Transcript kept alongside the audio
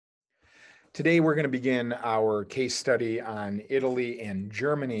Today, we're going to begin our case study on Italy and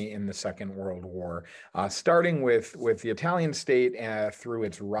Germany in the Second World War, starting with the Italian state through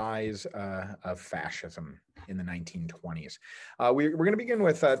its rise of fascism in the 1920s. We're going to begin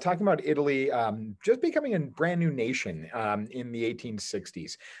with talking about Italy just becoming a brand new nation in the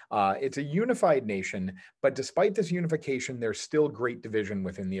 1860s. It's a unified nation, but despite this unification, there's still great division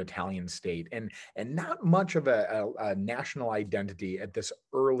within the Italian state and not much of a national identity at this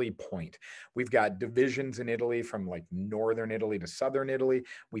early point. We've got divisions in Italy from like northern Italy to southern Italy.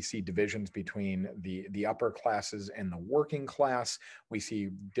 We see divisions between the upper classes and the working class. We see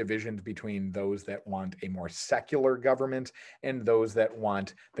divisions between those that want a more secular government and those that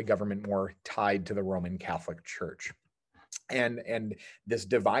want the government more tied to the Roman Catholic Church. And this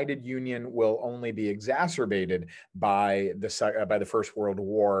divided union will only be exacerbated by the First World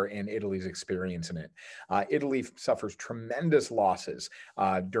War and Italy's experience in it. Italy suffers tremendous losses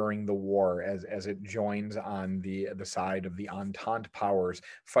during the war as it joins on the side of the Entente powers,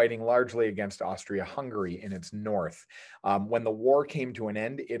 fighting largely against Austria-Hungary in its north. When the war came to an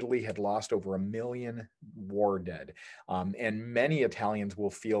end, Italy had lost over 1 million war dead. And many Italians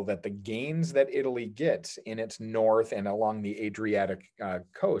will feel that the gains that Italy gets in its north and along the Adriatic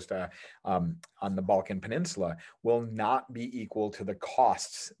coast on the Balkan Peninsula will not be equal to the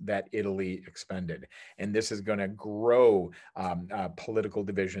costs that Italy expended. And this is going to grow political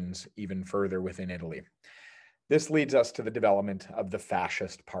divisions even further within Italy. This leads us to the development of the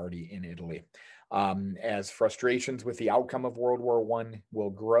Fascist Party in Italy. As frustrations with the outcome of World War I will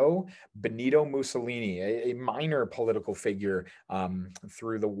grow, Benito Mussolini, a minor political figure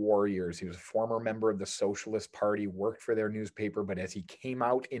through the war years, he was a former member of the Socialist Party, worked for their newspaper, but as he came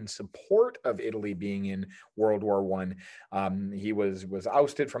out in support of Italy being in World War I, he was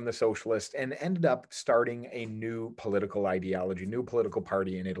ousted from the Socialists and ended up starting a new political ideology, new political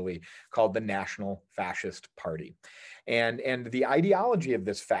party in Italy called the National Fascist Party. And the ideology of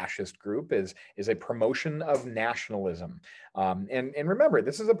this fascist group is a promotion of nationalism. And remember,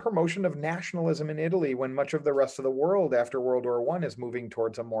 this is a promotion of nationalism in Italy when much of the rest of the world after World War I is moving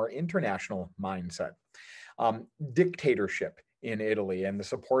towards a more international mindset. Dictatorship in Italy and the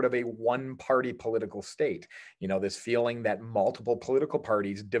support of a one-party political state. You know, this feeling that multiple political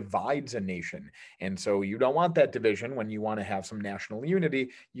parties divides a nation. And so you don't want that division when you want to have some national unity.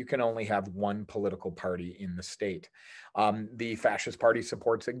 You can only have one political party in the state. The Fascist Party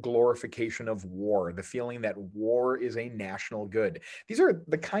supports a glorification of war, the feeling that war is a national good. These are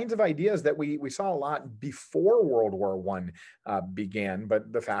the kinds of ideas that we saw a lot before World War I began,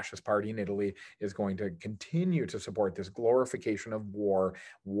 but the Fascist Party in Italy is going to continue to support this glorification of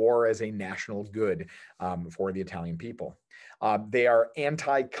war as a national good for the Italian people. They are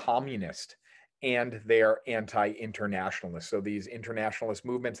anti-communist and they are anti-internationalist. So these internationalist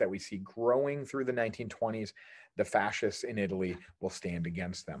movements that we see growing through the 1920s, the fascists in Italy will stand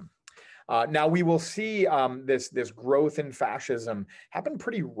against them. Now we will see this growth in fascism happen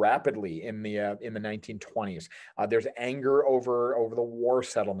pretty rapidly in the 1920s. There's anger over the war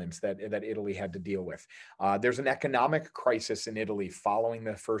settlements that Italy had to deal with. There's an economic crisis in Italy following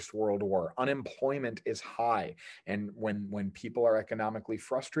the First World War. Unemployment is high, and when people are economically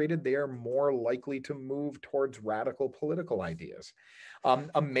frustrated, they are more likely to move towards radical political ideas.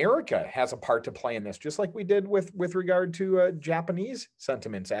 America has a part to play in this, just like we did with regard to Japanese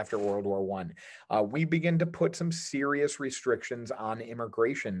sentiments after World War I. We begin to put some serious restrictions on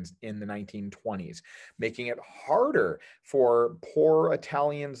immigration in the 1920s, making it harder for poor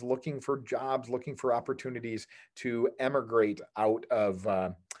Italians looking for jobs, looking for opportunities to emigrate out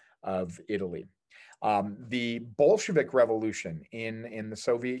of Italy. The Bolshevik Revolution in the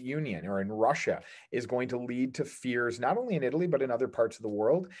Soviet Union or in Russia is going to lead to fears, not only in Italy, but in other parts of the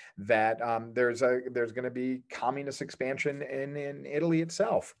world, that there's going to be communist expansion in Italy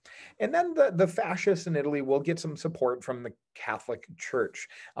itself. And then the fascists in Italy will get some support from the Catholic Church,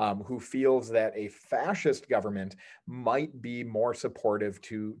 who feels that a fascist government might be more supportive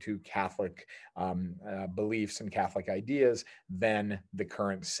to Catholic beliefs and Catholic ideas than the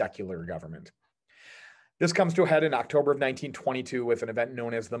current secular government. This comes to a head in October of 1922 with an event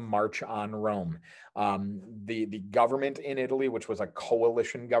known as the March on Rome. The government in Italy, which was a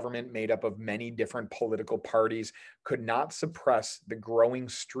coalition government made up of many different political parties, could not suppress the growing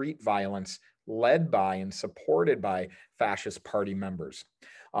street violence led by and supported by Fascist Party members.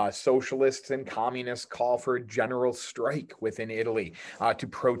 Socialists and communists call for a general strike within Italy to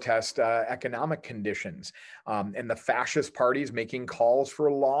protest economic conditions. And the Fascist Party is making calls for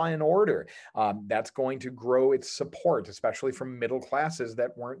law and order. That's going to grow its support, especially from middle classes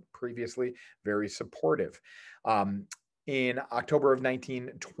that weren't previously very supportive. In October of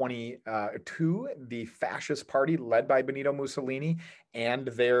 1922, the Fascist Party, led by Benito Mussolini, and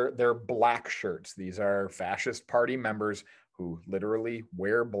their black shirts. These are Fascist Party members who literally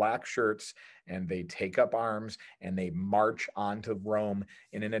wear black shirts, and they take up arms and they march onto Rome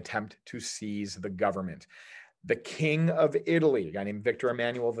in an attempt to seize the government. The King of Italy, a guy named Victor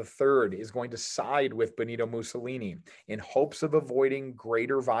Emmanuel III, is going to side with Benito Mussolini in hopes of avoiding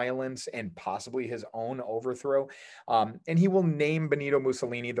greater violence and possibly his own overthrow. And he will name Benito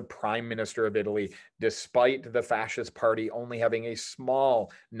Mussolini the Prime Minister of Italy, despite the Fascist Party only having a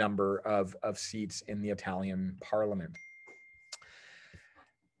small number of seats in the Italian parliament.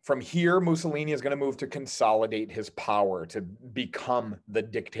 From here, Mussolini is going to move to consolidate his power to become the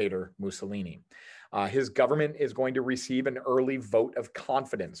dictator Mussolini. His government is going to receive an early vote of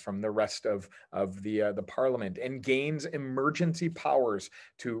confidence from the rest of the parliament and gains emergency powers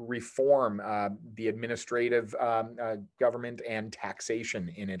to reform the administrative government and taxation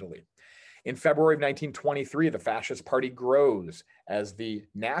in Italy. In February of 1923, the Fascist Party grows as the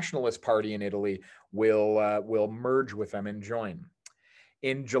Nationalist Party in Italy will merge with them and join.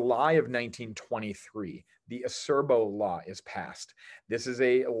 In July of 1923, the Acerbo Law is passed. This is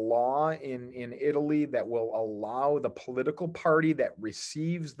a law in Italy that will allow the political party that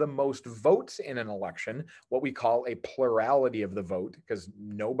receives the most votes in an election, what we call a plurality of the vote, because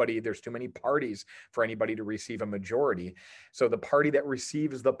there's too many parties for anybody to receive a majority. So the party that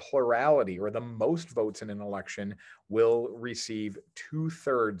receives the plurality or the most votes in an election will receive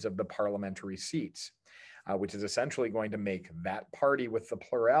 2/3 of the parliamentary seats. Which is essentially going to make that party with the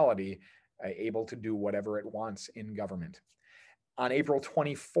plurality able to do whatever it wants in government. On April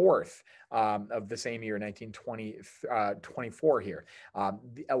 24th of the same year, 1924 here,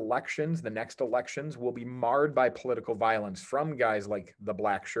 the next elections will be marred by political violence from guys like the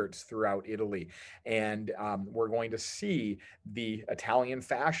black shirts throughout Italy. And we're going to see the Italian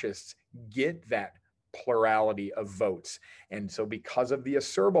fascists get that plurality of votes. And so because of the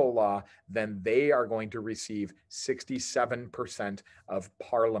Acerbo Law, then they are going to receive 67% of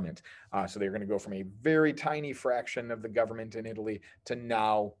parliament. So they're going to go from a very tiny fraction of the government in Italy to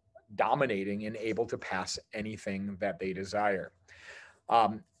now dominating and able to pass anything that they desire.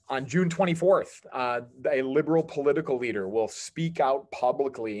 On June 24th, a liberal political leader will speak out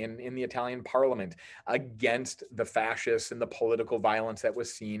publicly in the Italian parliament against the fascists and the political violence that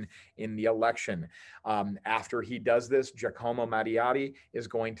was seen in the election. After he does this, Giacomo Matteotti is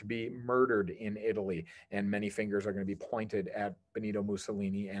going to be murdered in Italy, and many fingers are going to be pointed at Benito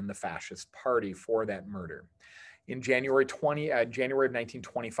Mussolini and the Fascist Party for that murder. In January of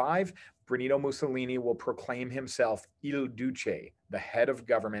 1925, Benito Mussolini will proclaim himself Il Duce, the head of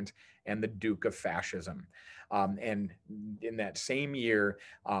government and the Duke of Fascism. And in that same year,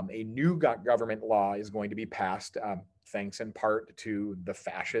 a new government law is going to be passed, thanks in part to the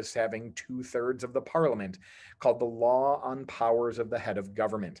fascists having 2/3 of the parliament, called the Law on Powers of the Head of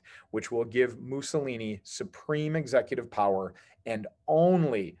Government, which will give Mussolini supreme executive power, and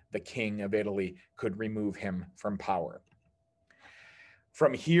only the King of Italy could remove him from power.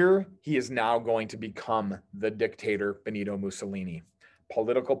 From here, he is now going to become the dictator Benito Mussolini.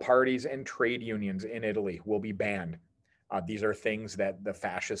 Political parties and trade unions in Italy will be banned. These are things that the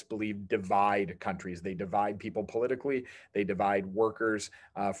fascists believe divide countries. They divide people politically. They divide workers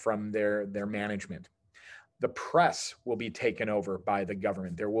from their management. The press will be taken over by the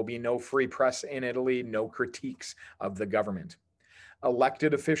government. There will be no free press in Italy, no critiques of the government.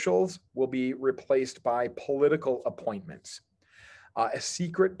 Elected officials will be replaced by political appointments. A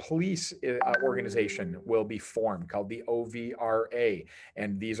secret police organization will be formed called the OVRA,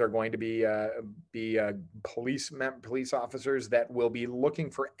 and these are going to be police officers that will be looking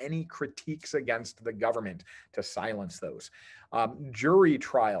for any critiques against the government to silence those. Jury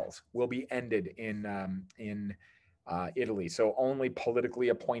trials will be ended in Italy, so only politically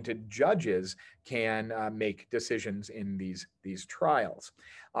appointed judges can make decisions in these trials.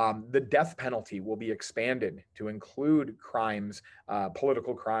 The death penalty will be expanded to include crimes,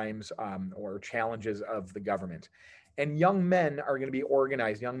 political crimes, or challenges of the government. And young men are going to be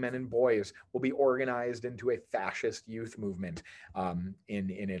organized, young men and boys will be organized into a fascist youth movement in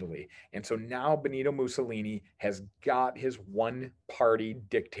Italy. And so now Benito Mussolini has got his one-party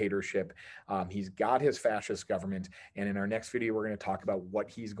dictatorship. He's got his fascist government. And in our next video, we're going to talk about what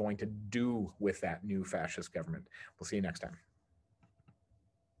he's going to do with that new fascist government. We'll see you next time.